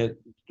getting it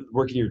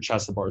working your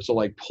chest bar. So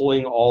like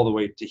pulling all the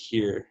way to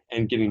here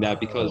and getting that,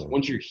 because Oh,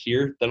 once you're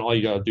here, then all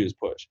you gotta do is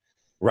push. So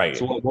right.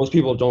 what most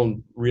people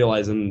don't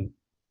realize, and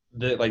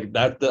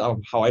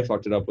how I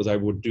fucked it up was I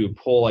would do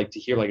pull like to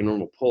here like a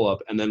normal pull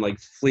up, and then like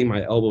fling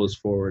my elbows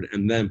forward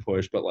and then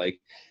push. But like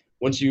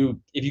if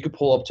you could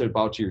pull up to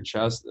about to your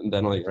chest, and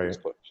then all you have to do is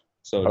Right. push.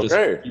 So just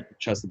Okay.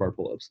 chest to bar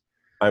pull ups.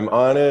 I'm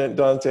on it,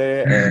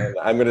 Dante, and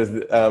I'm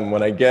gonna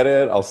when I get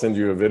it, I'll send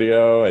you a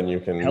video, and you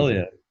can Hell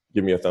yeah.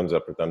 give me a thumbs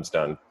up or thumbs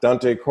down.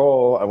 Dante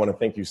Cole, I want to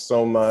thank you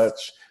so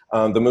much.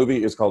 The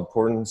movie is called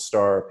Porn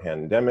Star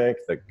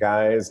Pandemic. The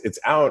Guys. It's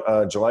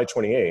out July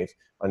 28th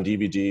on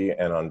DVD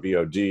and on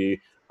VOD,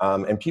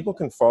 and people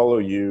can follow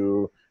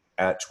you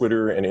at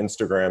Twitter and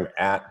Instagram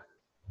at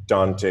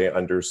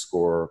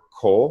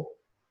Dante_Cole.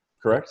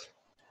 Correct?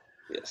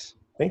 Yes.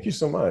 Thank you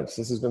so much.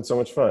 This has been so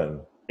much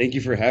fun. Thank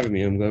you for having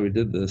me. I'm glad we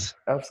did this.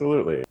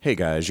 Absolutely. Hey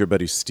guys, your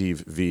buddy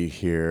Steve V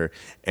here.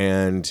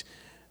 And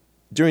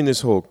during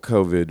this whole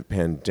COVID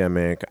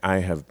pandemic, I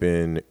have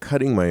been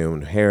cutting my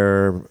own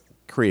hair,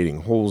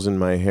 creating holes in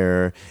my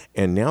hair.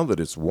 And now that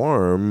it's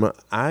warm,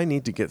 I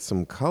need to get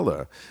some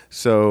color.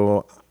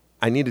 So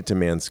I needed to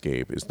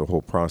manscape is the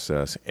whole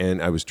process.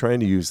 And I was trying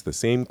to use the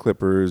same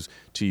clippers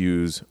to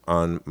use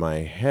on my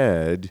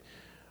head.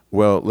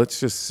 Well, let's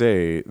just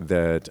say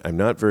that I'm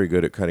not very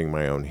good at cutting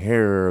my own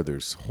hair.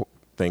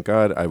 Thank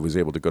God I was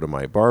able to go to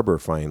my barber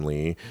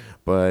finally,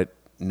 but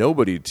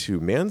nobody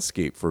to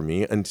manscape for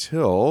me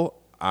until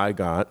I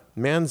got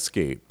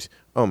Manscaped.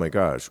 Oh my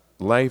gosh,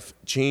 life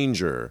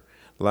changer.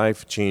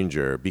 Life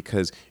changer,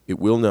 because it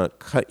will not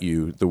cut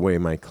you the way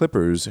my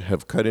clippers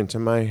have cut into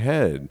my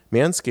head.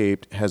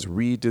 Manscaped has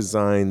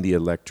redesigned the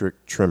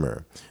electric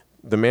trimmer.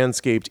 The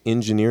Manscaped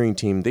engineering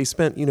team, they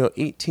spent,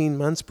 18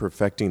 months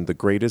perfecting the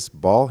greatest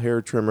ball hair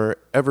trimmer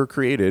ever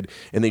created,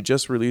 and they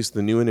just released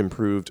the new and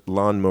improved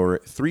Lawnmower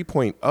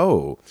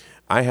 3.0.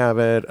 I have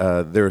it,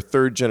 their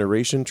third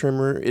generation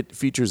trimmer. It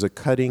features a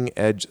cutting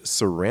edge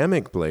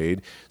ceramic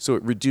blade, so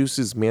it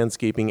reduces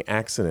manscaping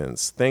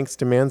accidents. Thanks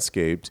to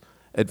Manscaped,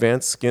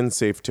 advanced skin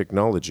safe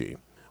technology.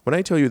 When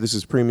I tell you this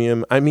is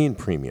premium, I mean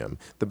premium.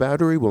 The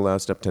battery will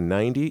last up to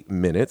 90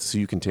 minutes, so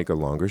you can take a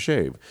longer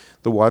shave.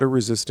 The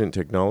water-resistant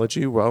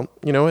technology, well,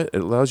 you know what?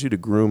 It allows you to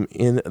groom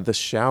in the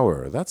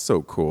shower. That's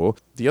so cool.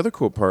 The other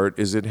cool part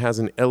is it has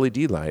an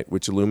LED light,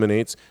 which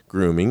illuminates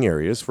grooming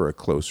areas for a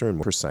closer and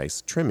more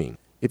precise trimming.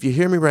 If you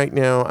hear me right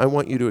now, I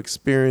want you to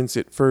experience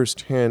it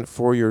firsthand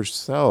for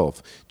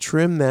yourself.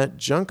 Trim that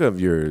junk of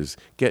yours.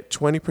 Get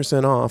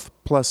 20% off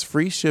plus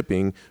free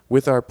shipping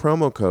with our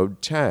promo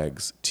code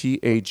TAGS,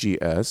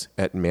 TAGS,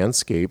 at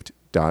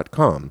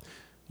manscaped.com.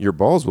 Your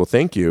balls will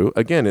thank you.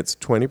 Again, it's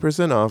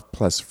 20% off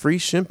plus free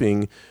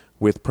shipping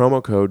with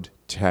promo code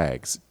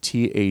TAGS,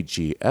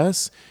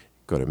 TAGS.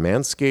 Go to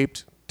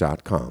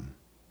manscaped.com.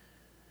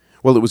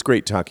 Well, it was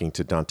great talking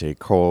to Dante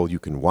Cole. You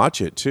can watch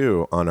it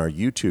too on our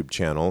YouTube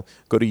channel.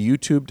 Go to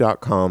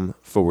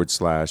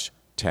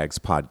youtube.com/Tags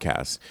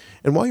Podcast.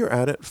 And while you're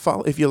at it,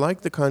 if you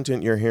like the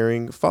content you're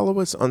hearing,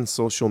 follow us on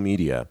social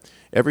media.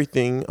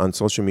 Everything on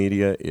social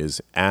media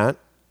is at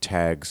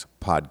Tags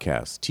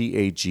Podcast,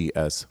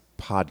 TAGS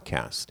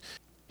Podcast.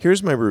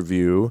 Here's my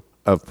review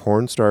of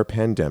Porn Star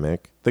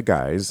Pandemic, The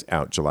Guys,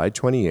 out July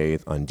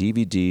 28th on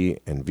DVD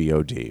and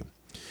VOD.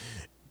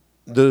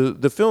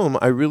 The film,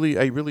 I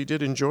really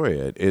did enjoy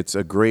it. It's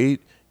a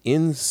great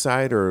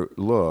insider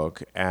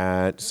look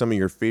at some of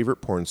your favorite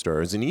porn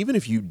stars. And even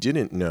if you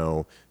didn't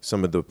know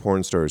some of the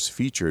porn stars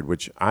featured,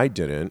 which I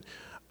didn't,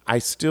 I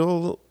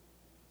still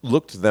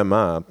looked them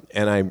up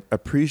and I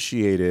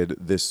appreciated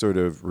this sort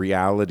of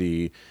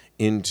reality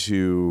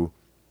into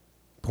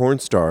porn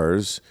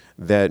stars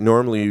that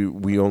normally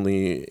we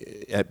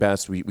only, at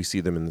best, we see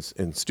them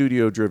in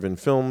studio-driven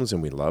films,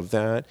 and we love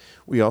that.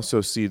 We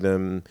also see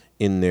them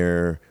in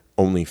their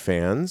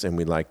OnlyFans, and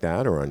we like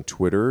that, or on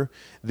Twitter.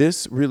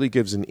 This really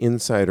gives an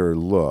insider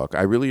look.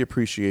 I really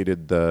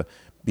appreciated the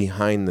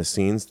behind the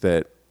scenes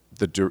that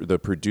the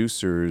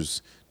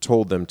producers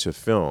told them to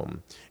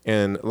film.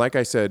 And like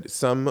I said,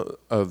 some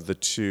of the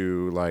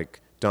two,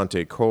 like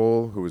Dante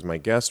Cole, who is my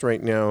guest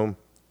right now,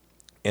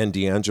 and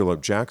D'Angelo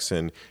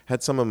Jackson,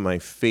 had some of my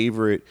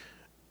favorite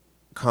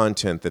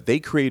content that they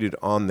created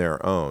on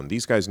their own.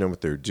 These guys know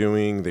what they're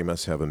doing. They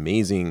must have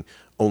amazing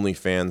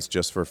OnlyFans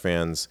just for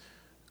fans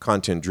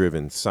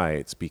content-driven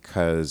sites,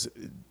 because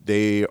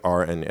they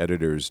are an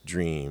editor's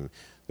dream.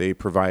 They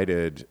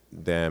provided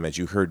them, as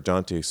you heard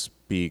Dante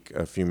speak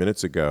a few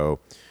minutes ago,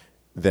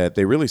 that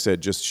they really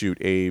said just shoot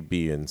A,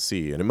 B, and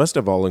C. And it must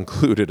have all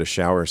included a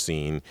shower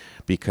scene,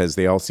 because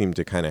they all seem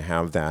to kind of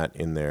have that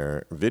in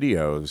their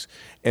videos.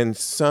 And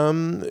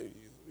some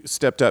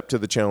stepped up to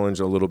the challenge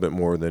a little bit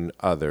more than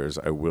others,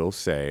 I will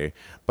say.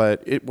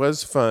 But it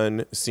was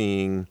fun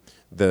seeing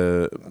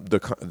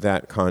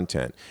that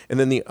content. And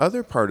then the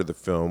other part of the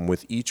film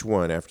with each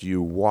one, after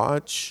you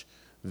watch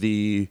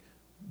the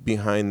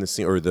behind the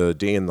scene or the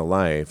day in the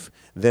life,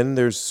 then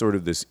there's sort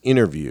of this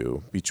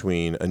interview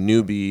between a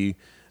newbie,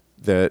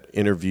 that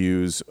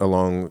interviews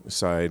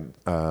alongside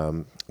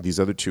these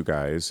other two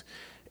guys.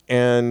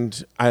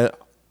 And I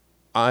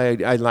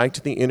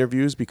liked the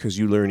interviews because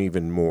you learn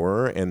even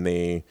more, and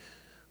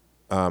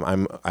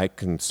I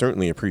can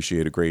certainly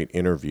appreciate a great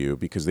interview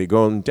because they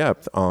go in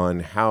depth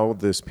on how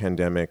this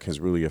pandemic has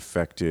really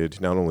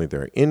affected not only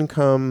their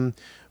income,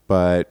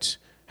 but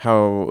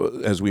how,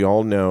 as we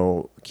all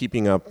know,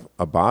 keeping up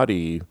a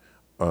body,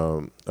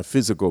 a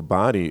physical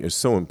body, is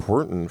so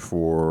important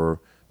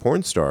for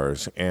porn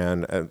stars.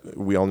 And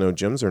we all know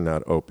gyms are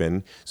not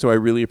open. So I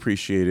really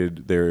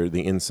appreciated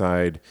the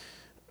inside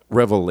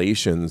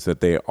revelations that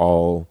they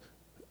all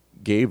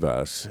gave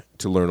us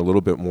to learn a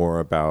little bit more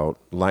about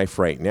life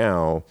right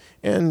now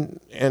and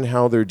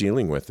how they're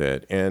dealing with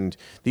it. And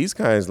these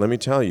guys, let me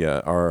tell you,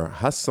 are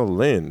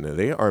hustling.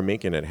 They are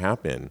making it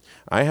happen.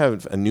 I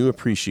have a new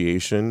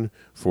appreciation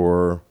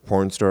for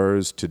porn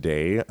stars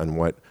today and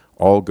what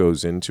all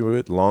goes into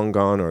it. Long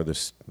gone are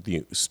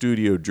the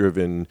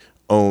studio-driven,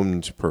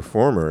 owned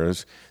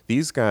performers.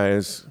 These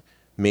guys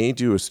may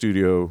do a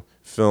studio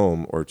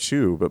film or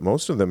two, but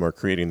most of them are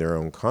creating their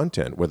own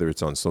content, whether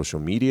it's on social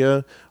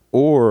media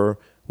or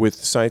with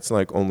sites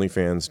like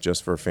OnlyFans,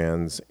 Just for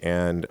Fans.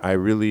 And I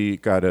really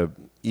got a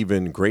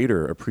even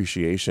greater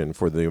appreciation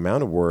for the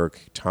amount of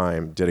work,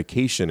 time,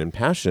 dedication, and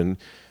passion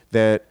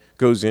that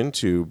goes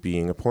into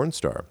being a porn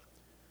star.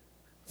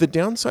 The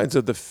downsides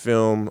of the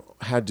film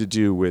had to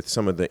do with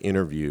some of the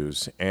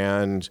interviews.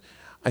 And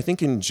I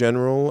think in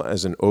general,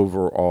 as an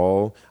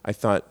overall, I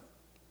thought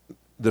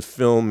the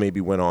film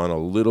maybe went on a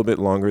little bit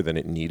longer than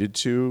it needed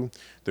to.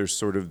 There's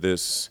sort of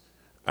this,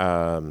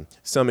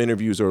 some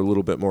interviews are a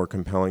little bit more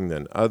compelling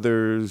than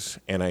others.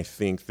 And I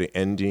think the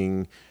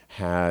ending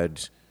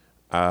had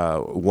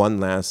one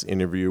last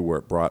interview where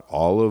it brought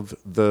all of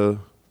the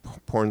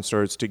porn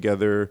stars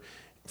together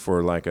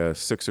for like a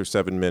 6 or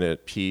 7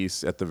 minute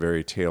piece at the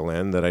very tail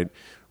end that I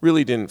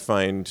really didn't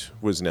find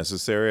was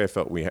necessary. I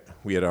felt we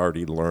had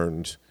already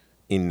learned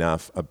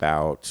enough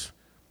about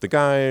the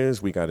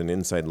guys. We got an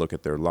inside look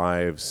at their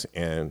lives,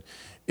 and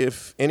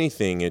if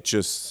anything, it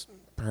just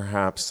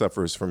perhaps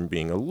suffers from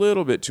being a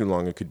little bit too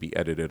long. It could be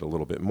edited a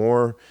little bit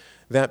more.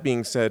 That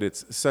being said,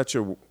 it's such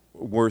a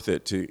worth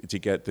it to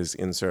get this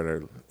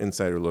insider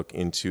look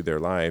into their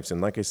lives. And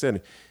like I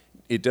said,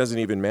 it doesn't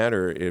even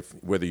matter if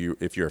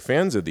you're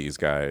fans of these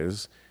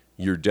guys.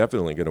 You're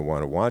definitely going to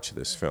want to watch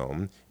this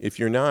film. If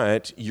you're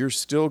not, you're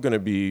still going to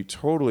be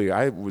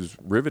I was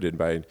riveted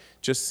by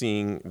just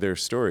seeing their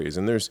stories.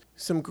 And there's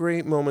some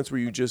great moments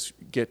where you just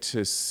get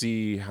to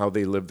see how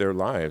they live their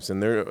lives.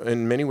 And they're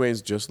in many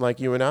ways just like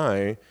you and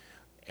I,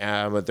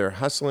 but they're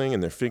hustling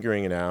and they're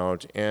figuring it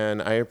out.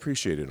 And I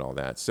appreciated all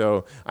that.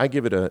 So I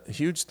give it a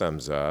huge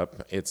thumbs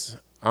up. It's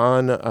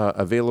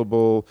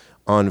available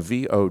on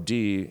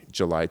VOD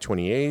July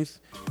 28th.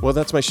 Well,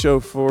 that's my show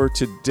for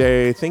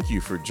today. Thank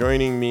you for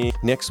joining me.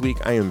 Next week,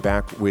 I am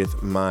back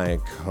with my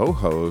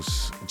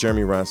co-hosts,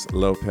 Jeremy Ross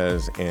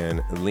Lopez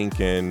and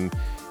Lincoln.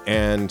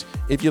 And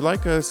if you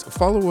like us,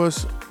 follow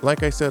us,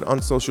 like I said,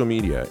 on social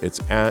media.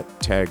 It's at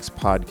Tags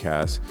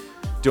Podcast.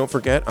 Don't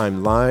forget,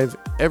 I'm live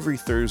every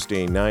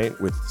Thursday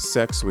night with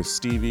Sex with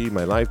Stevie,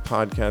 my live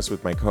podcast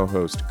with my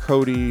co-host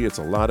Cody. It's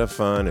a lot of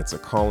fun. It's a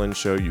call-in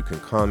show. You can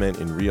comment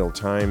in real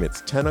time.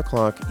 It's 10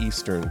 o'clock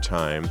Eastern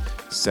Time,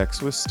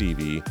 Sex with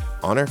Stevie,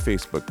 on our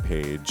Facebook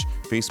page,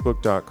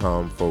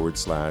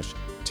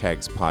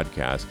 facebook.com/Tags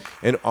Podcast.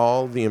 And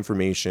all the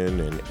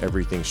information and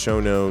everything, show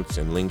notes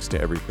and links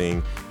to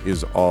everything,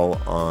 is all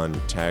on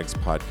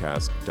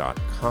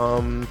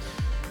tagspodcast.com.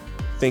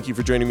 Thank you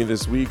for joining me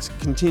this week.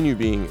 Continue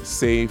being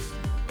safe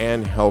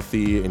and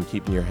healthy and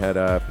keeping your head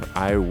up.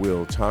 I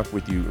will talk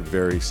with you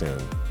very soon.